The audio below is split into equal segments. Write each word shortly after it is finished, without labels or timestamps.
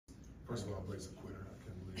First of all, Blake's a quitter. I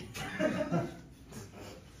can't believe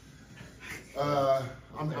it.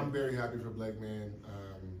 I'm very happy for Blake, man.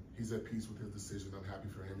 He's at peace with his decision. I'm happy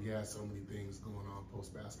for him. He has so many things going on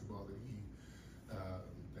post basketball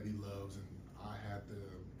that he loves, and I had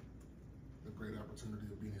the great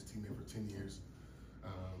opportunity of being his teammate for 10 years. I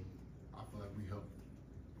feel like we helped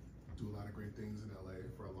do a lot of great things in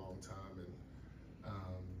LA for a long time, and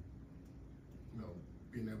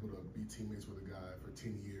being able to be teammates with a guy for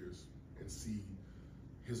 10 years and see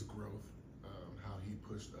his growth, how he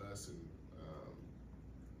pushed us, and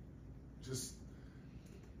just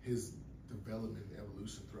his development and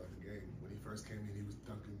evolution throughout the game. When he first came in, he was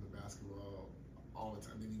dunking the basketball all the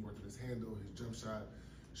time. Then he worked on his handle, his jump shot,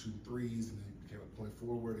 shooting threes, and then he became a point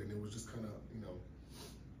forward. And it was just kind of,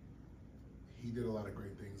 he did a lot of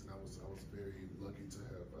great things, and I was very lucky to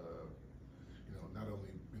have, not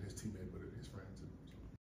only been his teammate, but his friend too.